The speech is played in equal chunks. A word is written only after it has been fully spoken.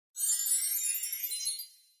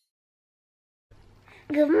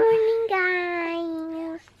Good morning,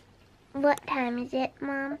 guys. What time is it,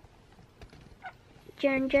 Mom?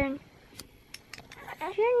 Journey,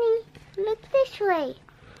 look this way.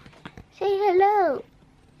 Say hello.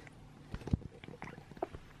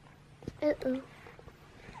 Uh-oh.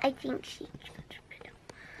 I think she's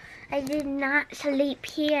I did not sleep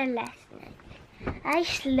here last night. I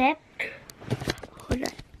slept. Hold on.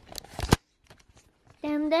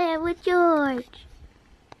 Down there with George.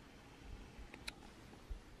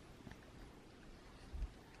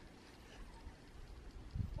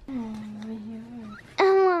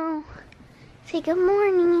 Hello. Say good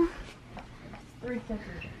morning. 3:50.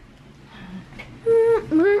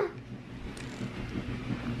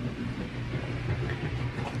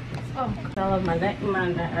 Oh, all of my neck, my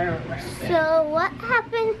hair. So what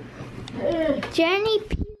happened? Jenny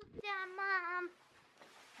puked on Mom.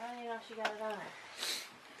 How do you know she got it on her?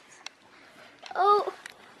 Oh.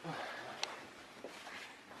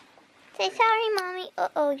 Say sorry, Mommy.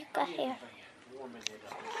 Uh-oh, you got hair.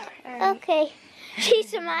 Okay. She's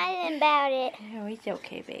smiling about it. Oh, it's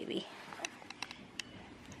okay, baby.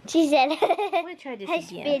 She said, We'll try this I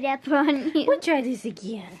again. spit up on you. We'll try this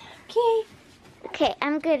again. Okay. Okay,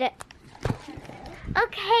 I'm good at...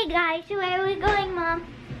 Okay, guys, where are we going, Mom?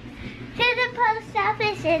 To the post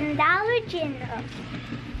office in Dollar General.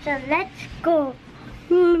 So let's go.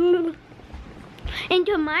 And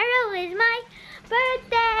tomorrow is my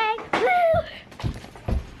birthday. Woo!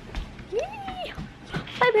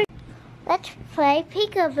 Let's play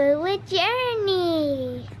peekaboo with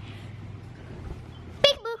Journey.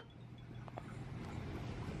 Peekaboo.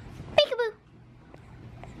 Peekaboo.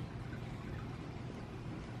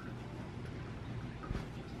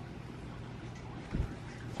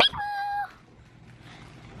 Peekaboo.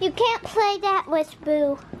 You can't play that with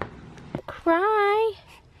Boo. Cry.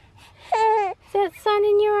 Is that sun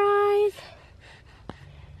in your eyes?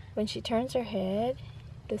 When she turns her head,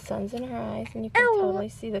 the sun's in her eyes, and you can totally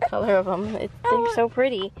see the color of them. They're so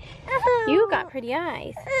pretty. You got pretty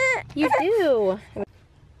eyes. You do.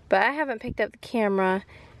 But I haven't picked up the camera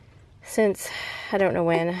since, I don't know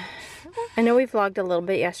when. I know we vlogged a little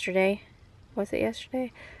bit yesterday. Was it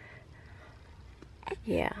yesterday?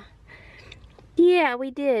 Yeah. Yeah,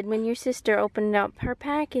 we did, when your sister opened up her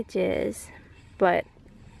packages. But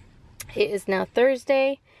it is now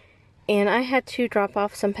Thursday, and I had to drop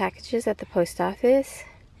off some packages at the post office.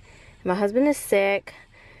 My husband is sick,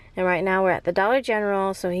 and right now we're at the Dollar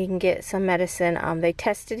General so he can get some medicine. They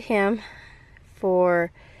tested him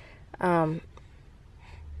for, I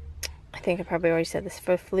think I probably already said this,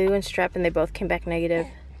 for flu and strep, and they both came back negative.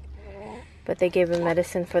 But they gave him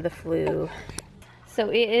medicine for the flu. So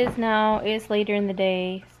it's later in the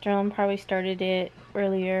day. Sterling probably started it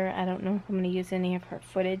earlier. I don't know if I'm going to use any of her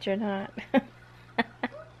footage or not.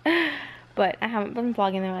 But I haven't been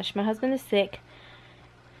vlogging that much. My husband is sick.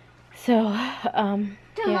 So,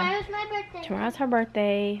 Tomorrow's my birthday. Tomorrow's her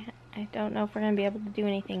birthday. I don't know if we're going to be able to do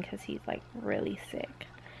anything because he's like really sick.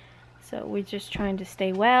 So we're just trying to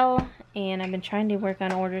stay well. And I've been trying to work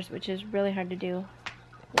on orders, which is really hard to do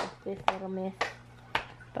with this little mess.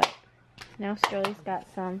 But now Sterling's got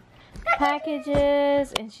some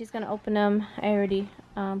packages and she's going to open them. I already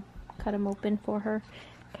cut them open for her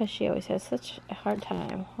because she always has such a hard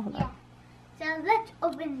time. Hold on. So let's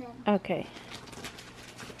open them. Okay.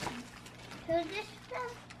 Who's this from?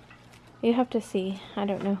 You have to see. I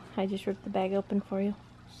don't know. I just ripped the bag open for you.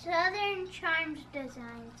 Southern Charms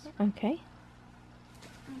Designs. Okay.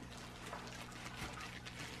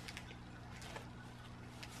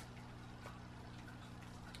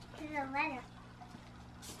 There's a letter.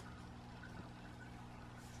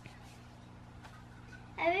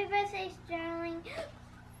 Happy birthday, Sterling.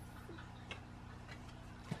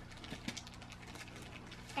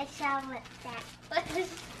 I saw what that was.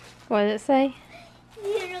 What did it say?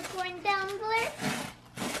 Unicorn tumbler.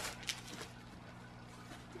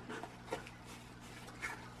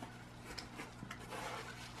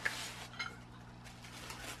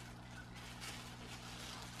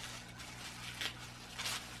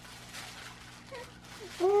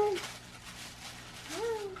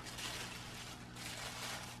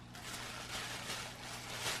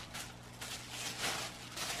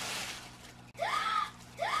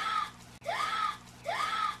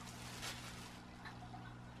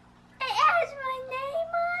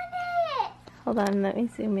 Hold on, let me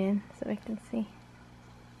zoom in so I can see. Is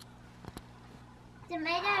it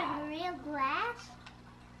made out of real glass?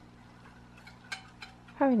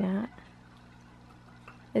 Probably not.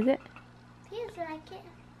 Is it? Feels like it.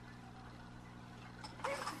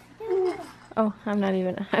 Oh, I'm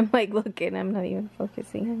like looking, I'm not even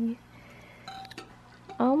focusing on you.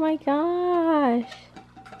 Oh my gosh.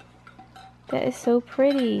 That is so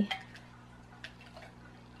pretty.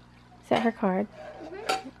 Is that her card?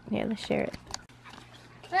 Mm-hmm. Yeah, let's share it.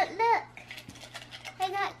 But look, I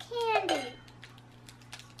got candy.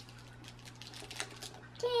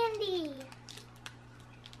 Candy.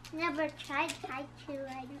 Never tried Tutu,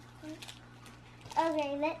 I don't think.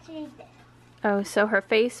 Okay, let's read this. Oh, so her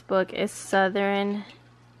Facebook is Southern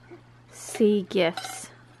Sea Gifts.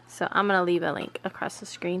 So I'm going to leave a link across the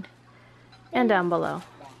screen and down below.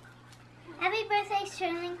 Happy birthday,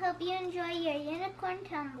 Sterling. Hope you enjoy your unicorn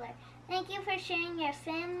tumbler. Thank you for sharing your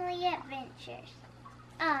family adventures.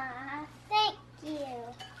 Aw, thank you.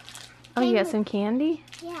 Oh, you got some candy?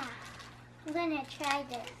 Yeah. I'm going to try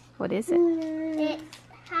this. What is it? It's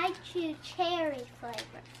Tutu cherry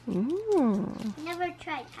flavor. Mmm. Never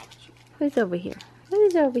tried Tutu. Who's over here?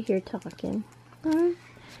 Who's over here talking? Hmm?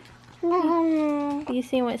 Do you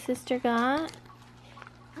see what sister got?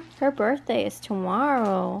 Her birthday is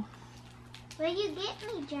tomorrow. Will you get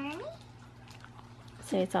me, Journey?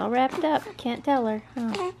 So it's all wrapped up. Can't tell her.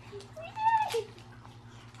 Huh?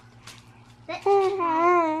 Let's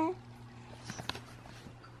try.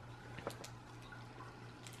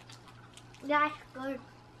 That's good.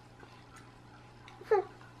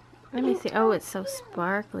 Let me see. Oh, it's so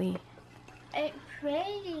sparkly. It's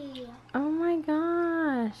pretty. Oh my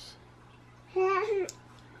gosh.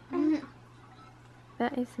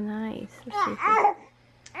 That is nice. Let's see if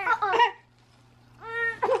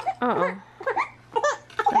uh-oh.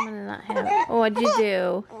 I'm gonna not have it. Oh, what'd you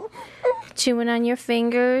do? Chewing on your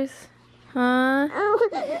fingers? Huh?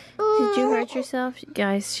 Did you hurt yourself?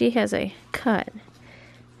 Guys, she has a cut.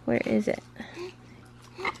 Where is it?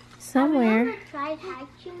 Somewhere. Have you ever tried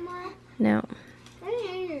Tutu, Mom? No.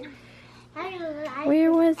 I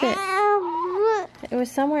Where was it? It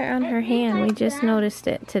was somewhere on her hand. We just noticed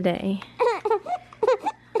it today.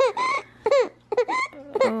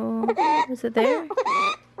 Oh, was it there?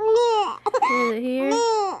 Was it here?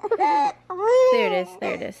 There it is,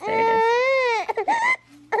 there it is, there it is.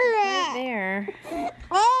 Right there.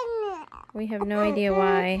 We have no idea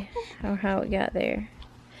why or how it got there.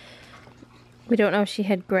 We don't know if she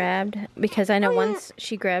had grabbed, because I know once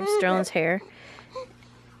she grabbed Sterling's hair,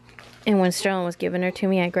 and when Sterling was giving her to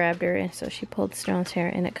me, I grabbed her, and so she pulled Sterling's hair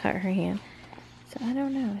and it cut her hand. So I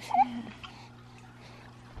don't know. See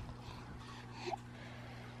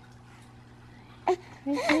that?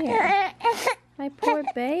 Right there. My poor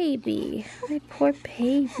baby. My poor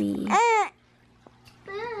baby.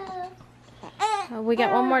 Oh, we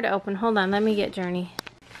got one more to open. Hold on, let me get Journey.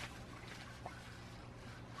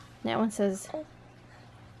 That one says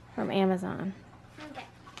from Amazon. Okay.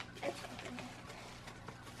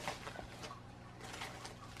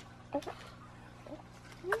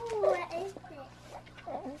 Ooh, what is it?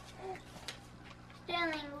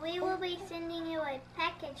 Sterling, we will be sending you a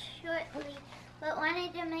package shortly, but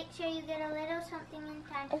wanted to make sure you get a little something in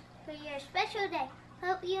time for your special day.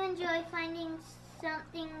 Hope you enjoy finding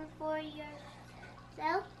something for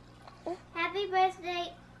yourself. Happy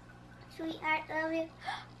birthday, sweetheart. Love you.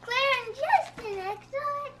 Claire and Justin,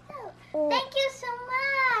 XOXO. Thank you so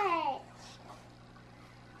much.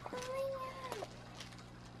 Oh my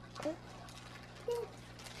God.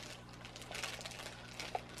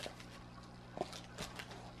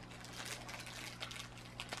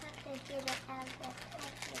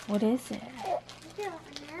 What is it? I don't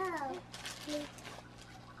know.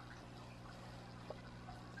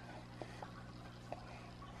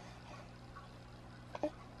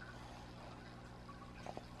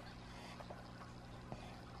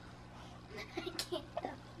 I can't.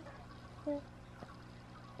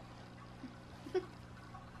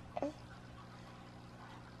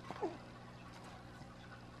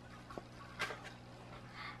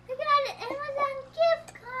 I got an Amazon gift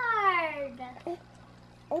card.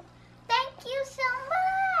 Thank you so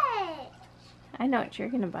much. I know what you're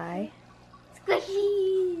gonna buy.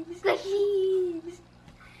 Squishies, squishies.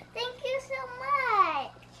 Thank you so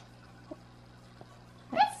much.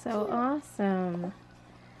 That's so awesome.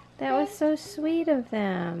 That was so sweet of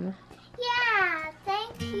them. Yeah,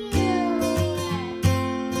 thank you.